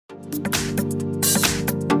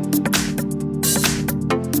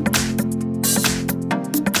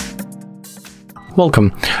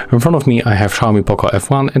Welcome. In front of me I have Xiaomi Poco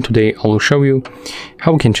F1 and today I will show you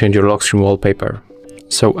how we can change your lock screen wallpaper.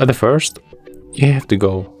 So at the first you have to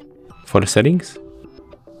go for the settings,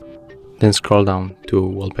 then scroll down to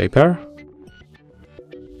wallpaper.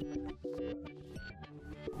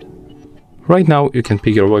 Right now you can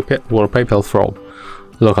pick your wallpaper from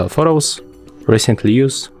local photos, recently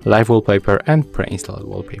used, live wallpaper and pre-installed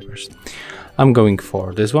wallpapers. I'm going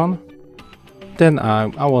for this one. Then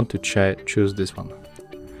I want to choose this one.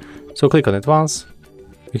 So click on it once,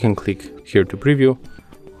 you can click here to preview,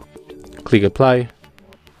 click apply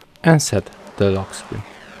and set the lock screen.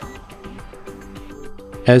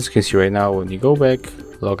 As you can see right now, when you go back,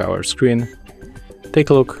 lock our screen, take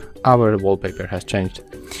a look, our wallpaper has changed.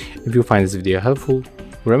 If you find this video helpful,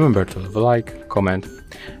 remember to leave a like, comment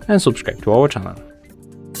and subscribe to our channel.